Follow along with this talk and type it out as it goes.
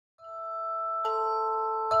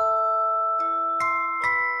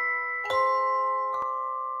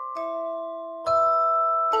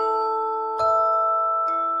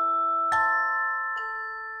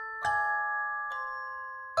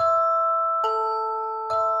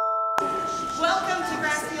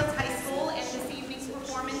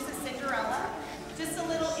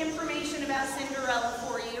little information about Cinderella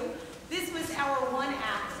for you. This was our one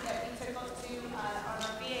act that we took to on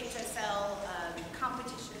our VHSL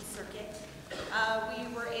competition circuit.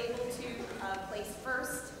 We were able to place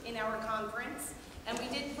first in our conference, and we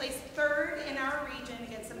did place third in our region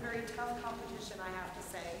against some very tough competition, I have to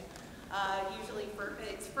say. Usually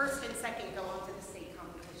it's first and second go on to the state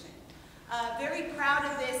competition. Very proud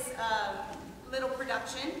of this little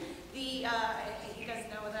production. You guys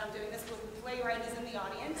know that I'm doing this. The playwright is in the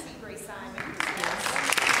audience, Grace Simons. Yes.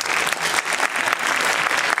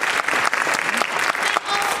 And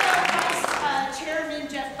also Vice Chairman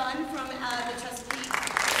Jeff Bunn from the Chesapeake.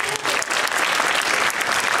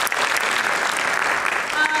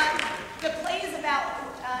 The play is about,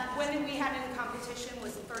 when we had it in competition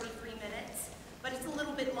was 33 minutes, but it's a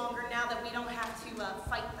little bit longer now that we don't have to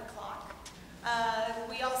fight the clock.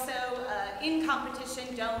 We also, in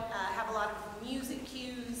competition, don't have a lot of music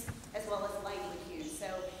cues as well as lighting cues. So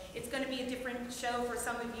it's going to be a different show for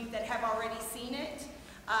some of you that have already seen it,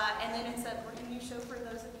 and then it's a brand new show for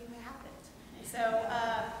those of you who haven't. So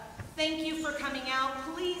thank you for coming out.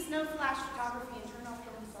 Please, no flash photography and turn off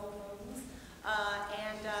your cell phones,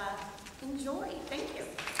 and enjoy. Thank you.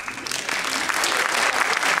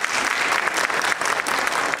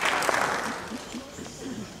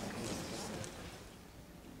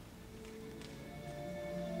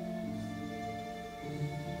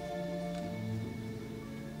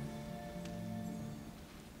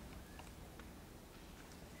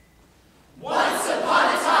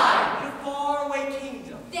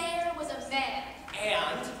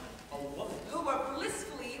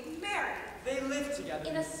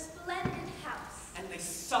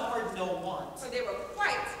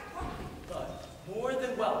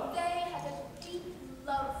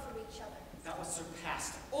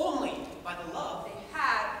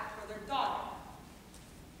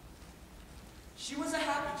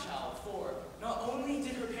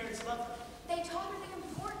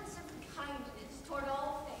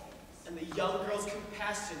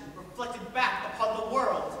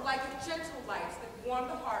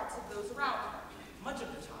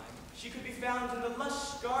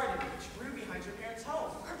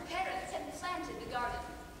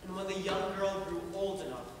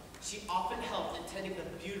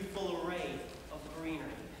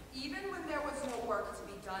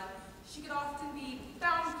 She could often be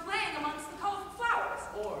found playing amongst the colorful flowers.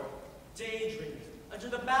 Or daydreaming under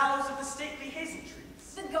the boughs of the stately hazel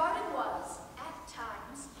trees. The garden was, at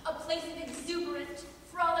times, a place of exuberant,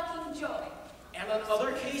 frolicking joy. And on other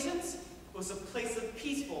occasions, was a place of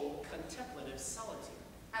peaceful, contemplative solitude.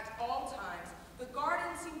 At all times, the garden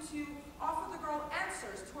seemed to offer the girl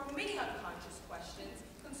answers to her many unconscious questions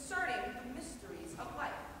concerning the mysteries of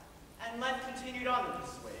life. And life continued on in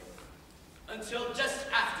this way, until just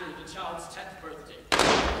after the child's 10th birthday.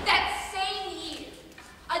 That same year,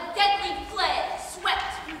 a deadly plague swept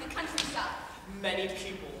through the countryside. Many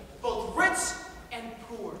people, both rich and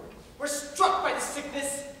poor, were struck by the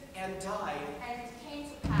sickness and died. And it came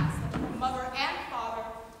to pass that her mother and father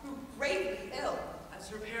grew gravely ill. As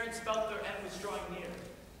her parents felt their end was drawing near,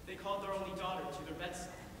 they called their only daughter to their bedside.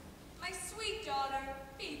 My sweet daughter,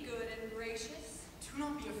 be good and gracious. Do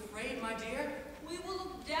not be afraid, my dear. We will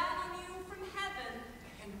look down on you from heaven.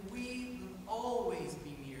 And we will always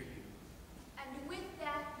be near you. And with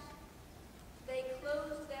that, they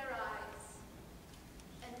closed their eyes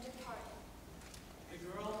and departed. The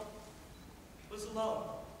girl was alone.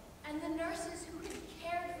 And the nurses who had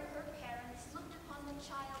cared for her parents looked upon the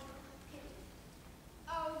child with pity.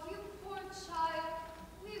 Oh, you poor child.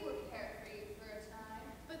 We will care for you for a time.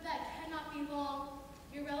 But that cannot be long.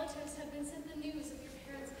 Your relatives have been sent the news of your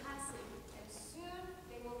parents' passing. And soon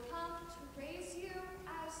they will come to raise you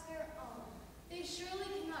as their own. They surely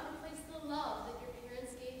cannot replace the love that your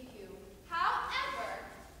parents gave you.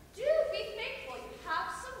 However, do be thankful you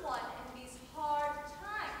have someone in these hard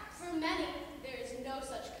times. For many, there is no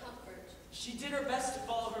such comfort. She did her best to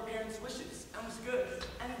follow her parents' wishes, and was good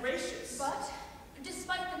and gracious. But,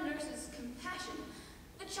 despite the nurse's compassion,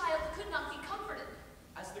 the child could not be comforted.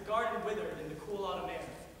 As the garden withered in the cool autumn air,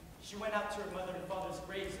 she went out to her mother and father's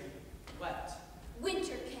graves and wept.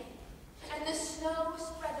 Winter came, and the snow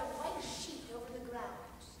spread a white sheet over the ground.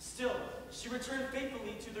 Still, she returned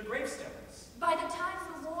faithfully to their gravestones. By the time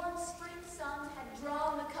the warm spring sun had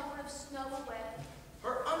drawn the cover of snow away,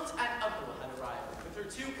 Her aunt and uncle had arrived with her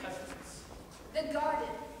 2 cousins. the garden,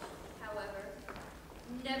 however,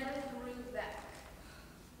 never grew back.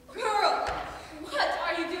 Girl, what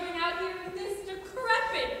are you doing out here in this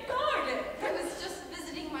decrepit garden? I was just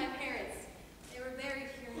visiting my parents. They were buried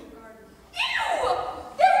here in the garden. Ew!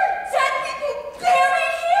 There are dead people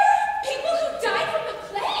buried here? People who died from the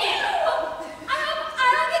plague?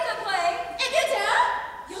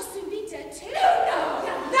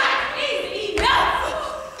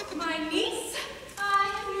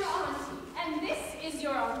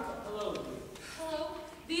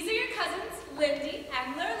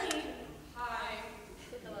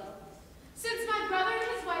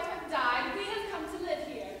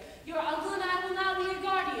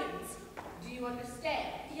 you understand?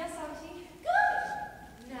 Yes, Auntie.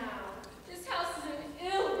 Good. Now, this house is in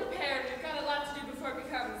ill repair. We've got a lot to do before it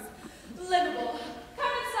becomes livable.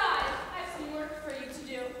 Come inside. I have some work for you to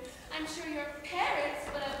do. I'm sure your parents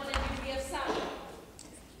would have wanted you to be of some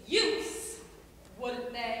use,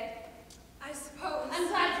 wouldn't they? I suppose. I'm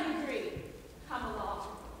glad you agree. Come along.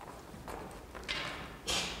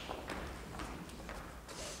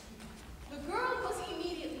 The girl was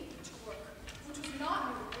immediately put to work, which was not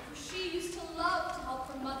new, for she used to love to help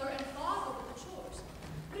her mother and father with the chores.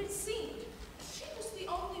 But it seemed she was the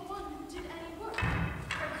only one who did any work.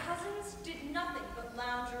 Her cousins did nothing but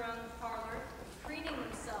lounge around the parlor, preening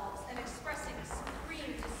themselves and expressing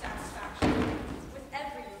supreme dissatisfaction with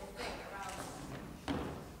every little thing around them.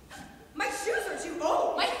 My shoes are too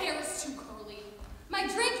old. My hair is too curly. My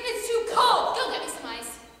drink is too cold. Go get me some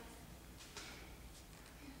ice.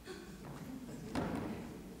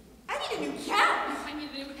 I need a new gown. I need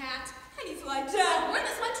a new hat. I need to lie I've down. worn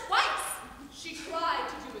this one twice. She tried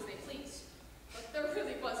to do as they pleased, but there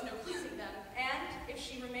really was no pleasing them. And if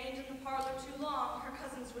she remained in the parlor too long, her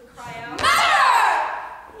cousins would cry out,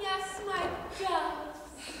 Mother! Yes, my girls.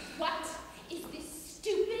 What is this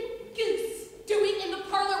stupid goose doing in the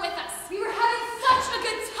parlor with us? We were having such a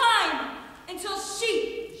good time until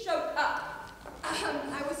she showed up.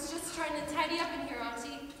 I was just trying to tidy up in here,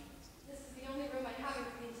 Auntie. This is the only room I have in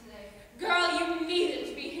clean today. Girl, you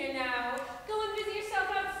needn't be here now. Go and busy yourself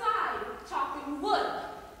outside, chopping wood.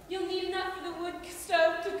 You'll need enough for the wood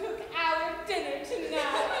stove to cook our dinner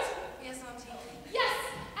tonight. Yes, Auntie. Yes,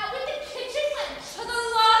 out with the kitchen wench to the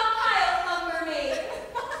log pile, lumber maid.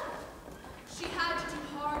 She had to do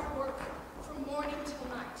hard work from morning till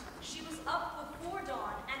night. she was up before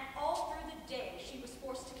dawn, and all through the day she was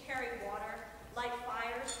forced to carry water, light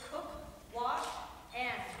fires, cook, wash,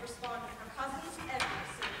 and respond to her cousins every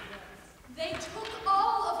single day. They took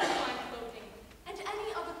all of her fine clothing and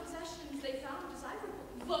any other possessions they found desirable.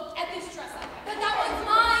 Look at this dress I have. But that one's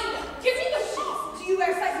mine. Give me the sheets. Do you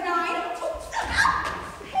wear size 9?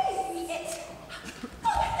 Hey, me it.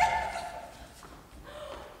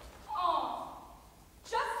 Oh,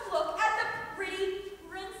 just look at the pretty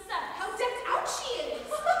princess. How decked out she is!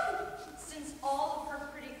 Since all of her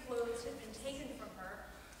pretty clothes had been taken from her,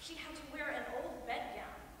 she had to wear an old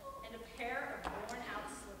bedgown and a pair of worn-out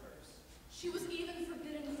slippers. She was even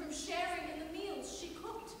forbidden from sharing in the meals she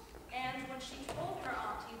cooked. And when she told her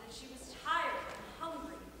auntie that she was tired and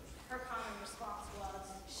hungry, her common response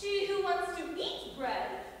was, She who wants to eat bread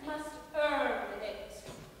must earn it.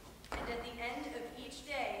 and at the end of each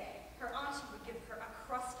day, her auntie would give her a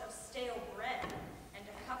crust of stale bread and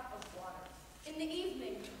a cup of water. In the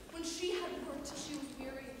evening, when she had worked till she was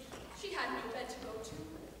weary, she had no bed to go to,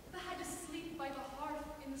 but had to sleep by the hearth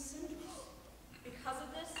in the cinders. Because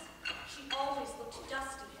of this, she always looked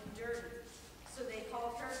dusty and dirty, so they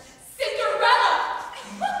called her Cinderella!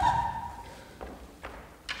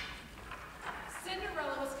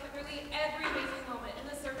 Cinderella was Kimberly every waking moment in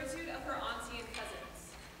the servitude of her auntie and cousins.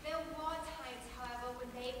 There were times, however, when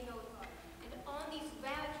they ignored her, and on these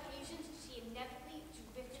rare occasions, she inevitably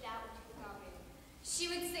drifted out into the garden. She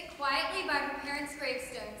would sit quietly by her parents'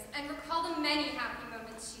 gravestones and recall the many happy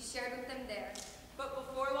moments she shared with them there. But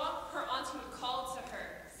before long, her auntie would call to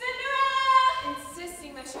her, Cinderella!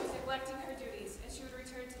 insisting that she was neglecting her duties, and she would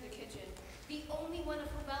return to the kitchen. The only one of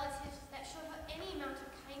her relatives that showed her any amount of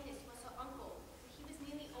kindness was her uncle, for he was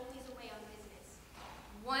nearly always away on business.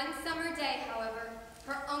 One summer day, however,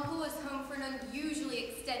 her uncle was home for an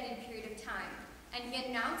unusually extended period of time, and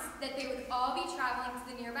he announced that they would all be traveling to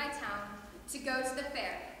the nearby town to go to the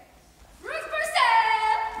fair. Fruit for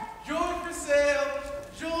sale! Jewelry for sale!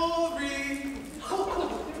 Jewelry!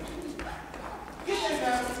 Get there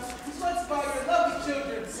now. Let's buy your lovely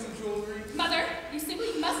children some jewelry. Mother, you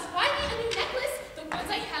simply must buy me a new necklace. The ones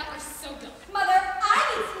I have are so dull. Mother, I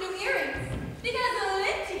need some new earrings, because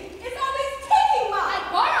Linty is always taking I mine.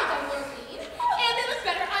 borrowed them, Lorraine, and they look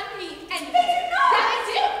better on me. And They do not. That I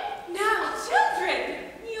do. Now, children,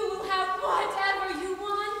 you will have whatever you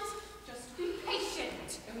want. Just be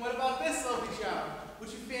patient. And what about this lovely child? Would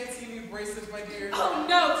you fancy a new bracelet, my dear? Oh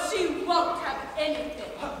no, she won't have anything.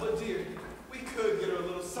 But dear, we could get her a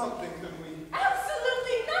little something, couldn't we?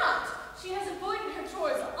 Absolutely not. She has avoided her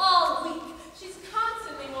chores all week. She's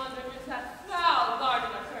constantly wandering into that foul garden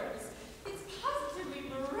of hers. It's positively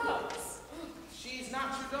morose. She's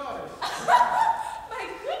not your daughter. My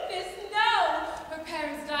goodness, no. Her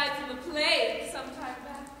parents died from the plague some time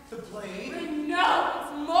back. The plague? I know,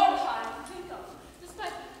 it's mortifying to think of.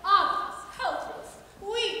 Despite obvious, helpless,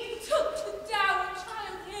 we took the dour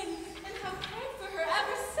child in and have cared for her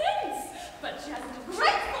ever since. But she hasn't a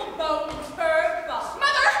grateful bone in her body.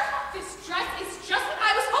 Mother, this dress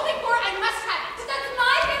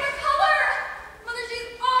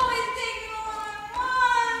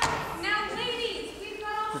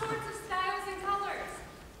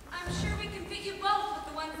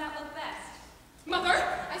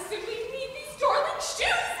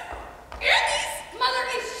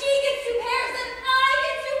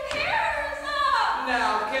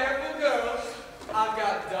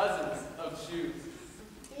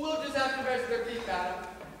madam,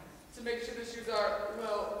 to make sure the shoes are,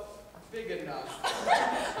 well, big enough.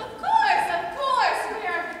 Of course, we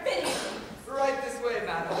are finished. Right this way,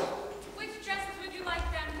 madam. Which dresses would you like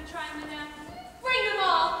them to try, madame? Bring them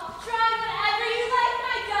all. Try whatever you like,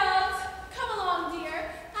 my girls. Come along,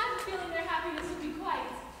 dear. I'm feeling their happiness will be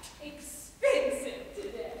quite expensive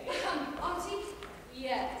today. Auntie,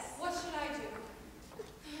 Yes. what should I do?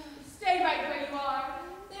 Stay right where you are.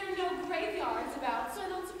 There are no graveyards about, so I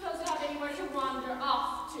don't suppose you have anywhere to wander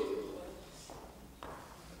off to.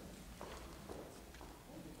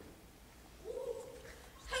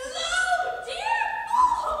 Hello, dear.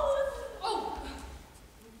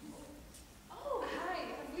 Oh, hi.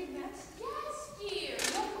 Have we met? Yes, dear.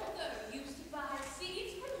 Your mother used to buy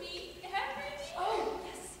seeds for me every year. Oh,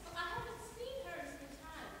 yes. But I haven't seen her in some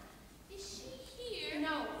time. Is she here?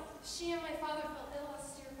 No, she and my father fell ill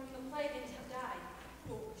last year from the plague and have died.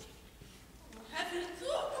 Heavens.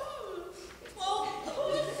 Well,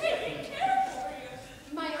 who's taking care for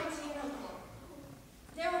you? My auntie and uncle.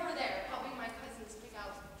 They're over there helping my cousins pick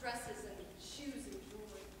out dresses and shoes and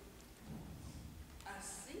jewelry. I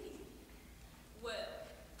see. Well,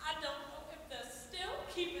 I don't know if they're still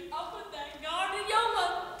keeping up with that garden. Your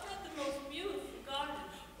mother had the most beautiful garden.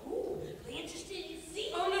 Ooh, interested in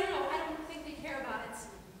seeing. Oh, no, I don't think they care about it.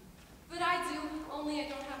 But I do, only I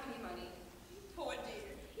don't have any money. Poor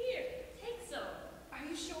dear. Here, take some. Are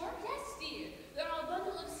you sure? Yes, dear. There are a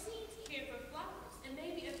bundle of seeds here for flowers and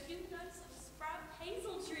maybe a few nuts of sprout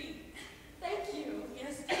hazel tree. Thank you.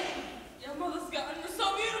 Yes, dear. Your mother's garden is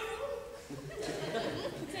so beautiful.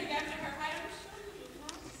 Take after her. I am sure you will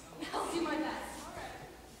find so. I'll do my best. All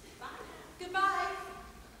right. Bye. Goodbye.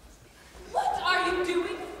 What are you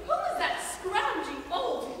doing? Who is that scrounging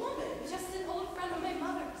old woman? Just an old friend of my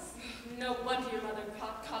mother's. No wonder your mother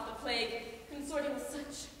caught the plague, consorting with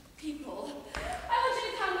such people. I want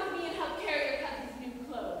you to come with me and help carry your cousin's new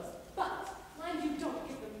clothes. But, mind you, don't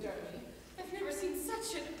get them dirty. I've never seen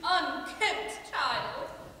such an unkempt child.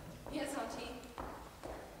 Yes, Auntie.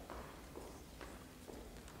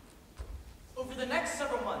 Over the next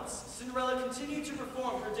several months, Cinderella continued to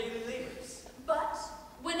perform her daily labors. But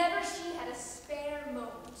whenever she had a spare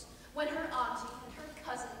moment, when her auntie and her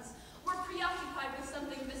cousins were preoccupied with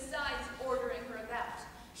something besides ordering her about,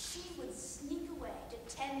 she would sneak away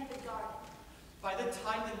to tend the garden. By the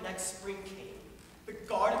time the next spring came, the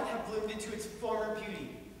garden had bloomed into its former beauty.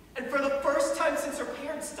 And for the first time since her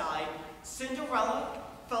parents died, Cinderella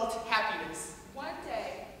felt happiness. One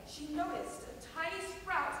day, she noticed a tiny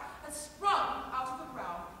sprout had sprung out of the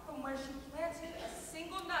ground from where she planted a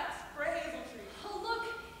single nut for a hazel tree. Oh, look!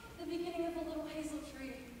 The beginning of a little hazel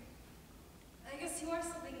tree. I guess you are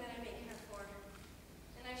something that I may care for.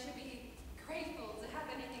 And I should be grateful to have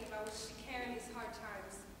anything about which to care in these hard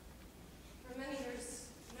times. For many years,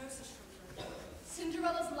 no such comfort.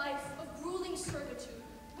 Cinderella's life of grueling servitude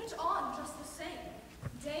went on just the same,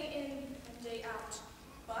 day in and day out.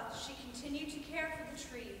 But she continued to care for the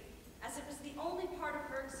tree, as it was the only part of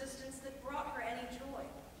her existence that brought her any joy.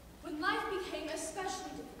 When life became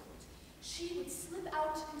especially difficult, she would slip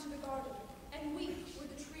out into the garden and weep where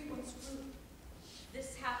the tree once grew.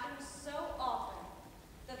 This happened so often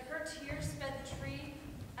that her tears fed the tree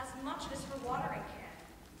as much as her watering can.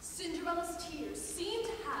 Cinderella's tears seemed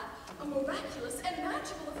to have a miraculous and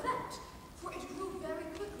magical effect, for it grew very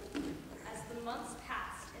quickly. As the months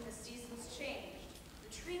passed and the seasons changed,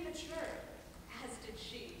 the tree matured, as did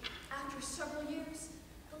she. After several years,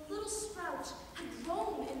 the little sprout had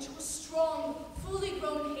grown into a strong, fully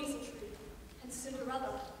grown hazel tree, and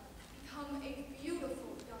Cinderella had become a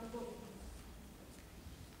beautiful young woman.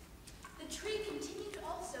 The tree continued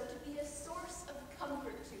also to be a source of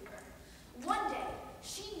comfort to her. One day,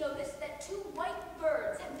 she noticed that two white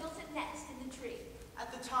birds had built a nest in the tree.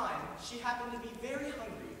 At the time, she happened to be very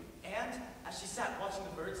hungry, and as she sat watching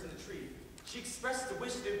the birds in the tree, she expressed the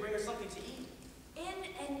wish they would bring her something to eat.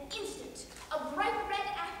 In an instant, a bright red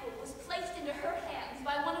apple was placed into her hands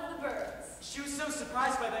by one of the birds. She was so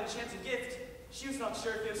surprised by the enchanted gift, she was not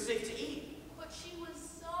sure if it was safe to eat. But she was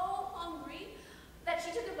so hungry that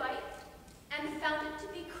she took a bite and found it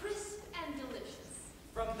to be crisp and delicious.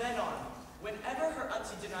 From then on, whenever her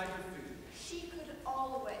auntie denied her food, She could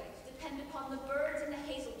always depend upon the birds in the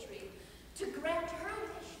hazel tree to grant her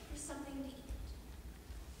wish for something to eat.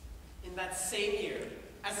 in that same year,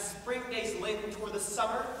 as the spring days lengthened toward the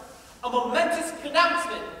summer, a momentous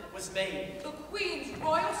pronouncement was made. The Queen's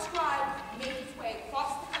royal scribe made his way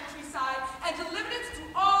across the countryside and delivered it to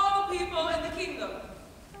all the people in the kingdom.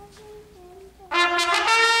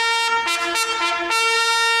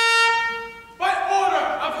 By order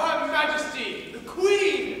of Her Majesty, the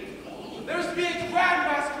Queen, there is to be a grand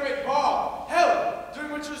masquerade ball held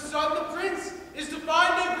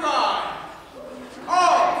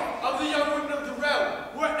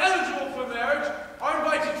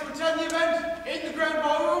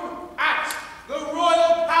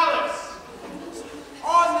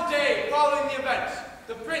following the event,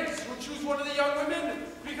 the prince will choose one of the young women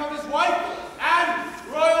to become his wife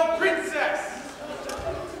and royal princess.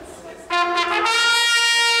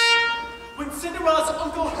 When Cinderella's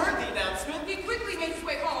uncle heard the announcement, He quickly made his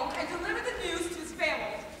way home and delivered the news to his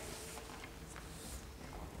family.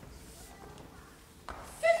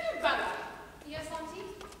 Cinderella. Yes, Auntie?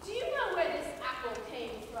 Do you know where this apple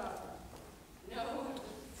came from? No,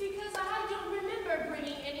 because I don't remember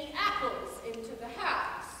bringing any apples into the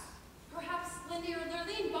house. Perhaps Lindy or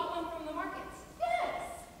Lurleen bought one from the market. Yes,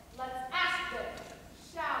 let's ask them,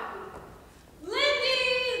 shall we?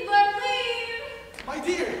 Lindy, Lurleen! My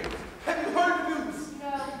dear, have you heard the news?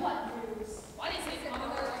 No, what news? What is it,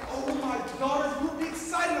 Mother? Oh, my daughters will be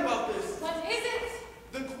excited about this. What is it?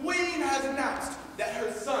 The queen has announced that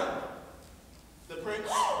her son, the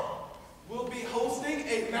prince, will be hosting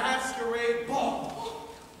a masquerade ball.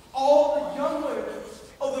 All the young women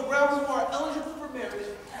of the realms who are eligible for marriage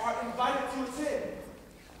are invited to attend.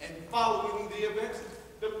 And following the event,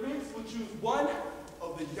 the prince will choose one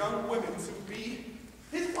of the young women to be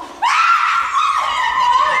his wife.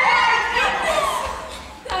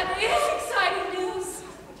 That is exciting news.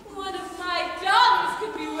 One of my daughters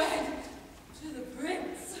could be wed to the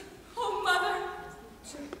prince. Oh, Mother,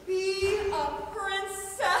 to be a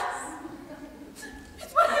princess.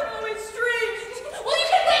 It's what I've always dreamed. Well, you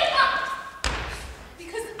can wake up!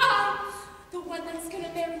 Because I'm the one that's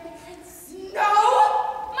gonna marry the prince. No!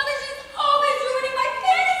 Mother, she's always ruining my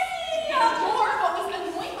fantasy! You're always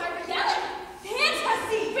annoying my reality.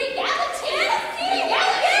 Fantasy! Reality! Fantasy!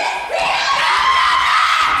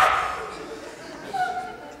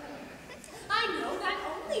 I know that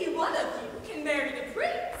only one of you can marry the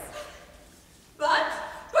prince. But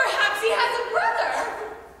perhaps he has a brother.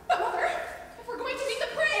 But Mother, if we're going to meet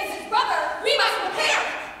the prince, his brother, we must prepare.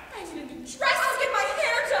 I need a new dress. I'll get my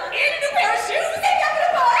hair done. And a new pair of shoes.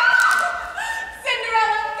 Inevitable.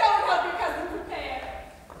 Cinderella, go and help your cousin prepare.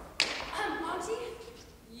 Auntie?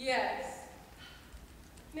 Yes.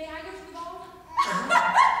 May I go to the ball?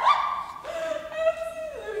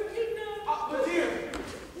 Absolutely not. But dear,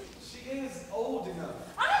 she is old enough.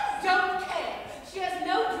 I don't care. She has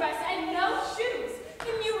no dress and no shoes.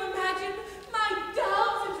 Can you imagine my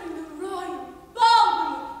dolls entering the royal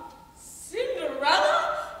ballroom? Cinderella?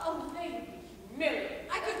 Oh, they would be humiliated.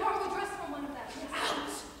 I could borrow the dress from one of them.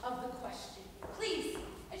 Out of the question. Please,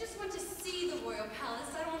 I just want to see the royal palace.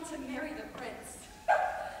 I don't want to marry the prince.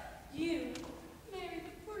 You marry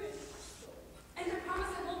the prince. And I promise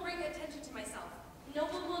I won't bring attention to myself. No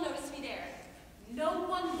one will notice me there. No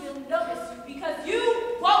one will notice you because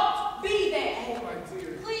you won't be there. Oh, my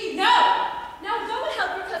dear. Please. No. Now go and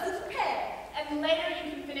help your cousin prepare, and later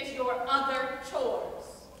you can finish your other chores.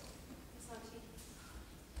 Miss Auntie.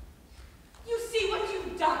 You see what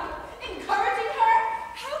you've done? Encouraging her?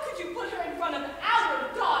 How could you put her in front of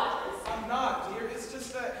our daughters? I'm not, dear. It's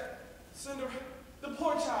just that Cinderella, the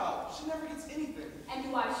poor child, she never gets anything.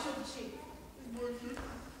 And why shouldn't she?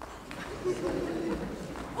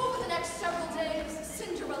 Over the next several days,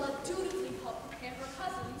 Cinderella dutifully helped prepare her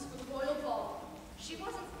cousins for the royal ball. She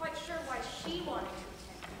wasn't quite sure why she wanted to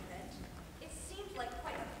attend the event. It seemed like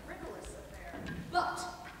quite a frivolous affair. But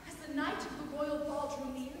as the night of the royal ball drew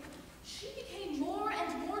near, she became more and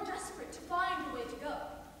more desperate to find a way to go.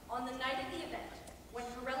 On the night of the event, when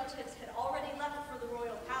her relatives had already left for the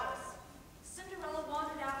royal palace, Cinderella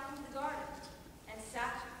wandered out into the garden and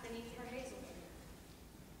sat beneath her hazel tree.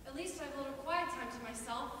 At least I have a little quiet time to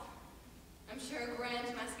myself. I'm sure a grand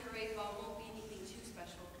masquerade ball won't be anything too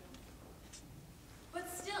special.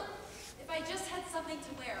 But still, if I just had something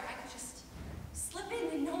to wear, I could just slip in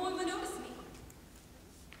and no one would notice me.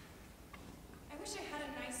 I wish I had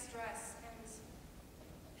a nice dress and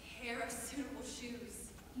a pair of suitable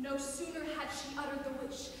shoes. No sooner had she uttered the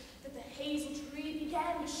wish that the hazel tree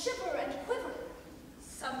began to shiver and quiver.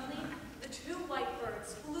 Suddenly, the two white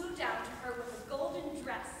birds flew down to her with a golden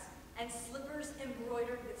dress and slippers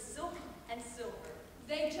embroidered with silk and silver.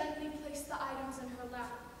 They gently placed the items in her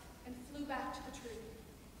lap and flew back to the tree.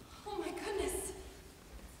 Oh my goodness!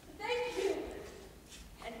 Thank you.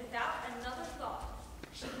 And without another thought,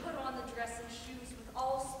 she put on the dress and shoes with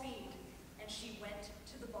all speed, and she went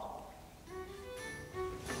to the ball.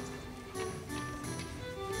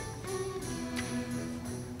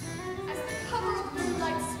 As the cover of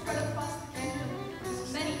moonlight spread across the kingdom,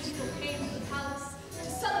 many people came to the palace to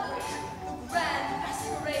celebrate the grand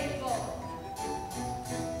masquerade ball.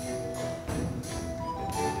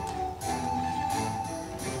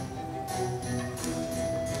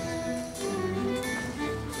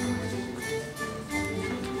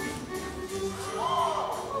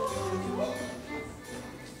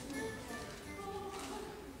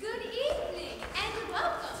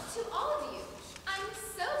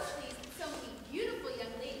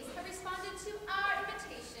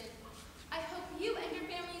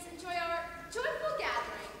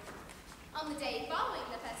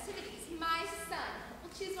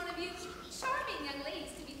 choose one of you charming young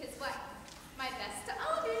ladies to be his wife. My best to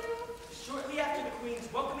all of you. Shortly after the queen's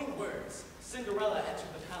welcoming words, Cinderella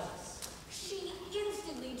entered the palace. She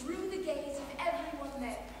instantly drew the gaze of everyone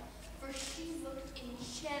there, for she looked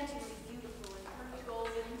enchantingly beautiful in her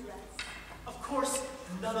golden dress. Of course,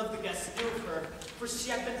 none of the guests knew of her, for she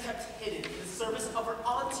had been kept hidden in the service of her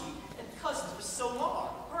auntie and cousins for so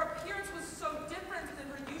long. Her appearance was so different than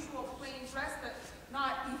her usual plain dress that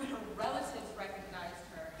not even her relatives recognized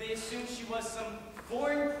her. They assumed she was some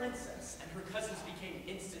foreign princess, and her cousins became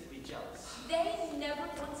instantly jealous. They never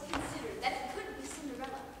once considered that it couldn't be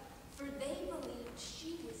Cinderella, for they believed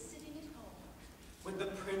she was sitting at home. When the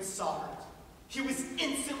prince saw her, he was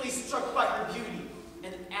instantly struck by her beauty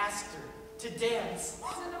and asked her to dance.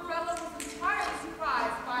 Cinderella was entirely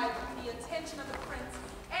surprised by the attention of the prince,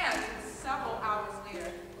 and it was several hours later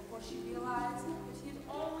before she realized that he had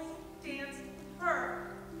only danced with her.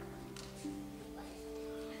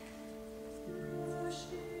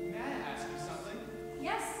 May I ask you something?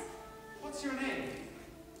 Yes, What's your name?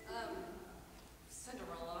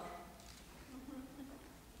 Cinderella.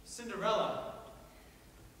 Cinderella.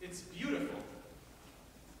 It's beautiful.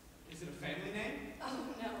 Is it a family name? oh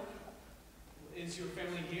no. Is your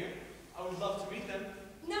family here? I would love to meet them.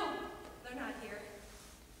 No, they're not here.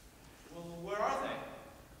 Well, where are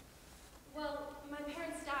they? Well, my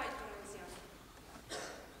parents died when I was young.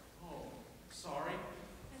 Oh, sorry.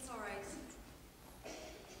 It's all right.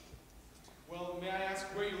 Well, may I ask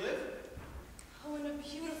where you live? Oh, in a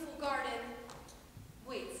beautiful garden.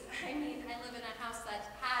 Wait, I mean, I live in a house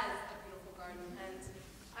that has a beautiful garden, and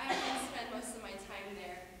I often spend most of my time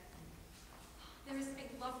there. There's a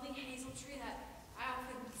lovely hazel tree that I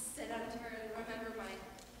often sit under and remember my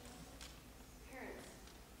parents.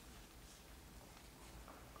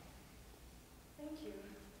 Thank you.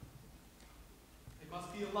 It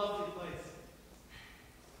must be a lovely place.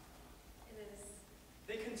 It is.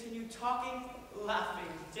 They continued talking,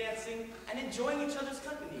 laughing, dancing, and enjoying each other's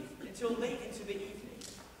company until late into the evening.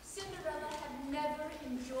 Cinderella had never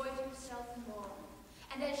enjoyed herself more,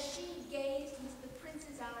 and as she gazed into the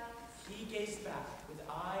prince's eyes, He gazed back with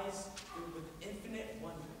eyes filled with infinite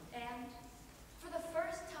wonder. and for the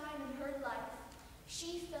first time in her life,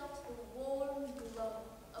 she felt the warm glow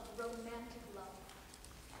of romantic love.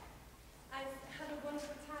 I've had a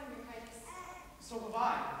wonderful time, Your Highness. So have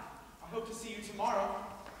I. I hope to see you tomorrow,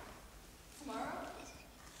 Tomorrow?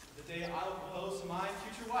 the day I'll propose to my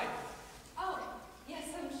future wife. Oh, yes,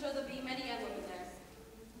 I'm sure there'll be many young women there.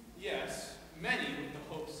 Yes, many with the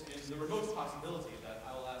hopes in the remote possibility that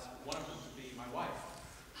I will ask one of them to be my wife.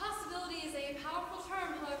 Possibility is a powerful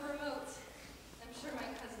term, however remote. I'm sure my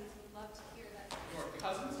cousins would love to hear that. Your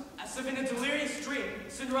cousins? As if in a delirious dream,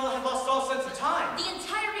 Cinderella had lost all sense of time. The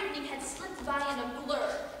entire evening had slipped by in a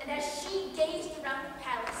blur, and as she gazed around the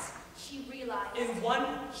palace, she realized In one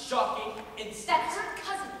shocking instant. that her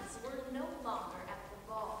cousins were no longer at the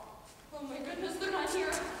ball. Oh my goodness, they're not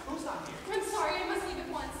here. Who's not here? I'm sorry, I must leave at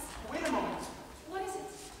once. Wait a moment. What is it?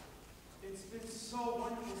 It's been so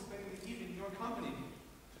wonderful spending the evening in your company.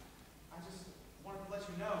 I just wanted to let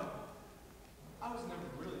you know, I was never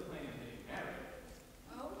really planning on getting married.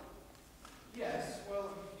 Oh? Yes, well,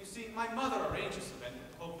 you see, my mother arranged this event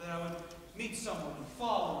with the hope that I would meet someone and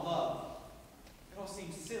fall in love. It all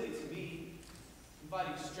seems silly to me,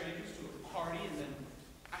 inviting strangers to a party and then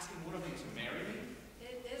asking one of them to marry me.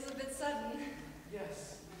 It is a bit sudden.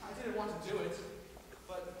 Yes, I didn't want to do it,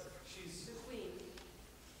 but she's... The Queen.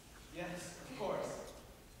 Yes, of course.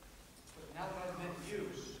 But now that I've met you,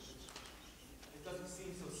 it doesn't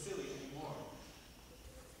seem so silly anymore.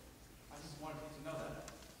 I just wanted you to know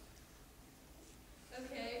that.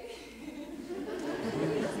 Okay.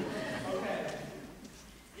 Okay.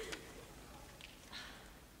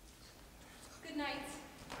 Good night.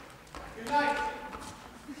 Good night.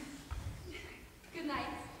 Good night.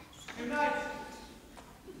 Good night.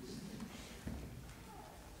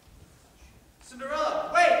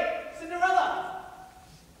 Cinderella! Wait! Cinderella!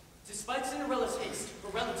 Despite Cinderella's haste, her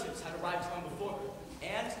relatives had arrived home before her,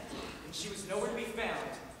 and when she was nowhere to be found,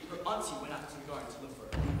 her auntie went out to the garden to look for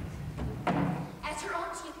her. As her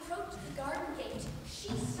auntie approached the garden gate, she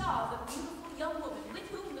saw the beautiful young woman with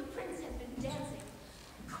whom the prince had been dancing,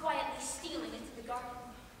 quietly stealing into the garden.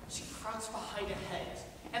 She crouched behind a hedge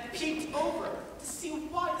and peeked over to see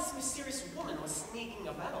why this mysterious woman was sneaking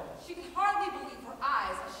about. She could hardly believe her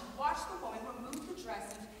eyes as she watched the woman remove the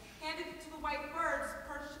dress and hand it to the white birds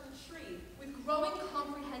perched in the tree. With growing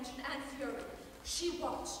comprehension and fury, she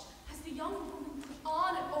watched as the young woman put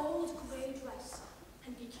on an old gray dress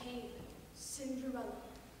and became Cinderella.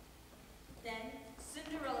 Then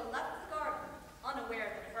Cinderella left the garden,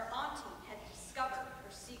 unaware that her auntie had discovered her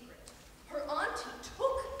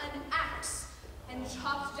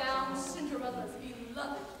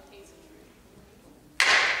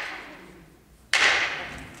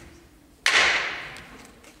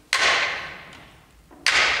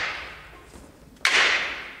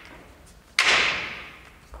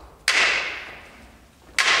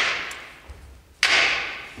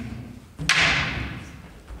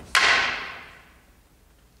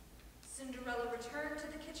returned to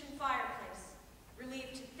the kitchen fireplace,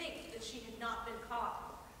 relieved to think that she had not been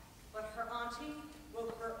caught. But her auntie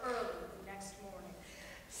woke her early the next morning.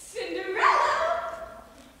 Cinderella!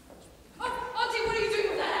 Oh, Auntie, what are you doing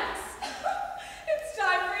with that axe? It's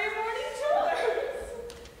time for your morning chores.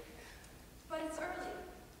 But it's early.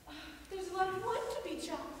 There's a lot of wood to be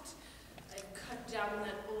chopped. I've cut down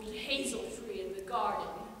that old hazel tree in the garden.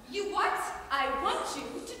 You what? I want you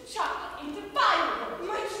to chop it into firewood.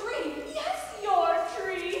 My tree! Yes, your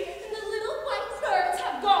tree. And the little white birds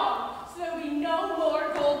have gone. So there'll be no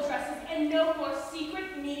more gold dresses and no more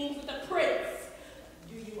secret meetings with the prince.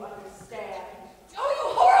 Do you understand? Oh, you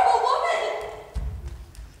horrible woman!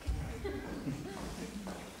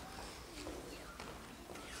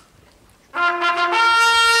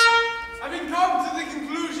 Having come to the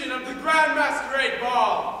conclusion of the Grand Masquerade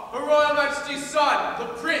Ball, Her Royal Majesty's son, the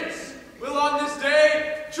Prince, will on this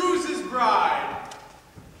day choose his bride.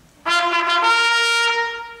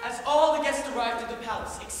 As all the guests arrived at the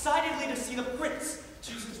palace, excitedly to see the prince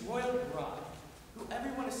choose his royal bride, who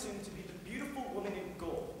everyone assumed to be the beautiful woman in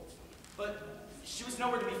gold. But she was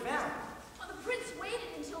nowhere to be found. Well, the prince waited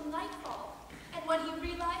until nightfall, and when he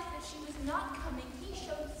realized that she was not coming, he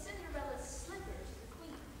showed Cinderella's slipper to the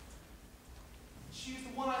queen. She's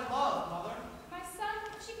the one I love, Mother. My son,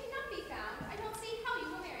 she cannot be found. I don't see how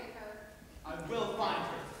you will marry her. I will find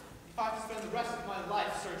her, if I have to spend the rest of my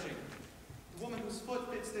life searching. The woman whose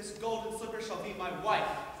foot fits this golden slipper shall be my wife,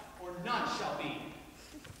 or none shall be.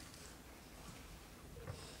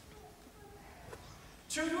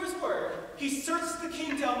 True to his word, he searched the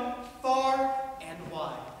kingdom far and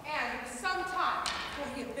wide. And it was some time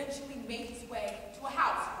before he eventually made his way to a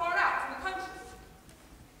house far out in the country.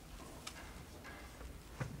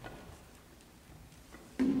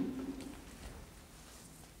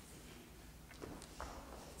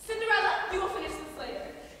 Cinderella, you will finish this later.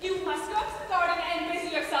 You must go up to the garden and busy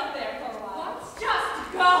yourself there for a while. What?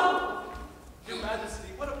 Just go! Your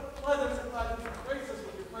Majesty, what a pleasant surprise to grace us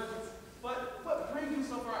with your presence. But what brings you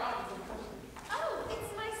so far out of the country? Oh,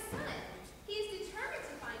 it's my son. He is determined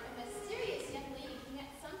to find a mysterious young lady he met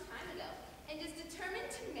some time ago, and is determined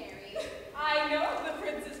to marry. I know the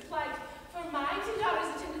prince's plight. For my two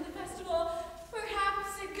daughters attended the festival.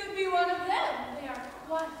 Perhaps it could be one of them. They are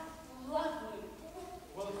quite lovely.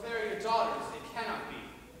 Well, if they're your daughters, it cannot be.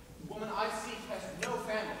 The woman I seek has no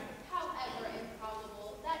family. However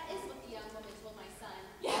improbable, that is what the young woman told my son.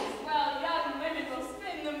 Yes, well, young women will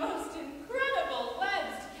spin the most incredible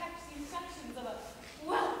webs to catch the affections of a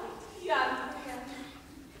wealthy young man.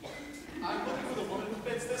 I'm looking for the woman who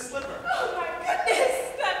fits this slipper. Oh my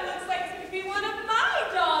goodness! That looks like it could be one of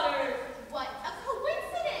my daughters! What a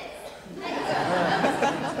coincidence!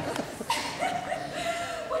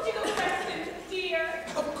 Would you go present, dear?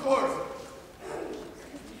 Of course.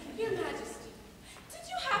 Your Majesty, did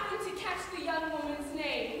you happen to catch the young woman's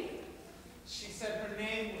name? She said her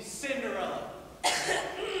name was Cinderella.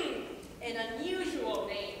 An unusual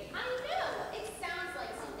name. I know, it sounds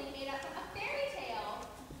like something made up of a fairy tale.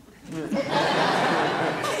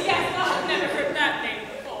 Yes, I've never heard that name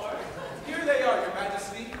before. Here they are, Your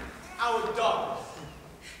Majesty, our daughters.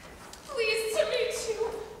 Pleased to meet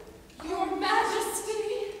you, Your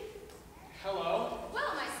Majesty. Hello?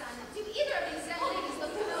 Well, my son, do either of these young ladies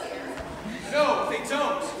look familiar? No, they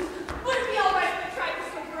don't. Would it be all right if I tried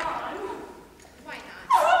this over on? Why not?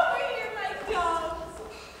 Oh, here, my dogs.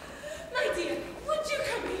 My dear, would you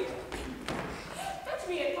come here? Fetch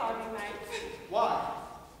me a carving knife. Why?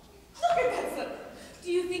 Look at that slipper.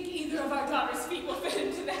 Do you think either of our daughters' feet will fit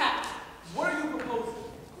into that? What are you proposing?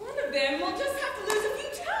 One of them will just have to lose a few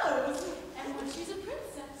toes. And when she's a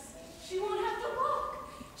princess, she won't have to walk.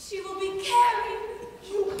 She will be carried.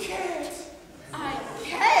 You can't. I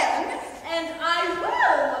can, and I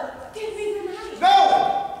will. Give me the knife.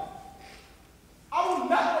 No! I will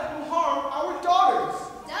not let you harm our daughters.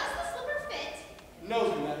 Does the slipper fit? No,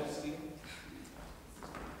 Your Majesty.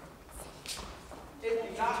 It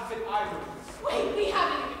will not fit either. Wait, we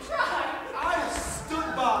haven't even tried. I have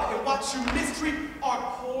stood by and watched you mistreat our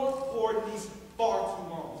poor niece far too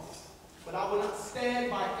long. But I will not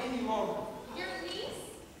stand by any longer. Your niece?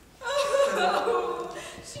 Oh,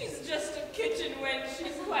 she's just a kitchen wench.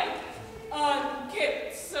 She's quite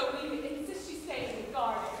unkempt, so we insist she stay in the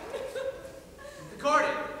garden. The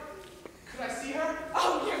garden. Could I see her?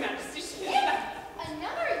 Oh, Your Majesty, she is If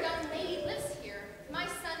another young lady lives here, my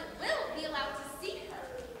son will be allowed to see her.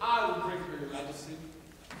 I will bring her, Your Majesty.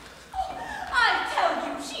 I tell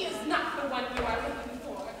you, she is not the one you are looking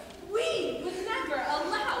for. We would never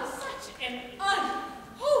allow such an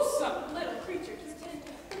unwholesome little creature to attend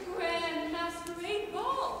the Grand Masquerade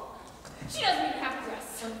Ball. She doesn't even have a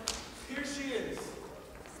dress. Here she is.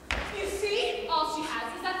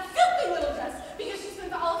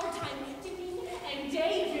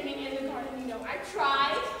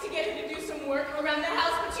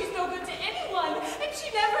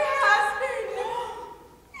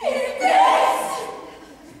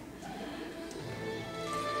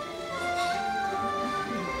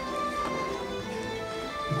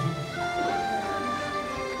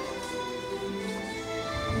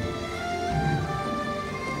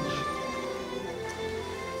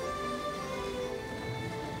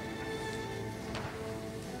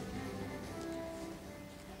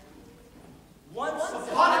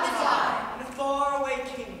 upon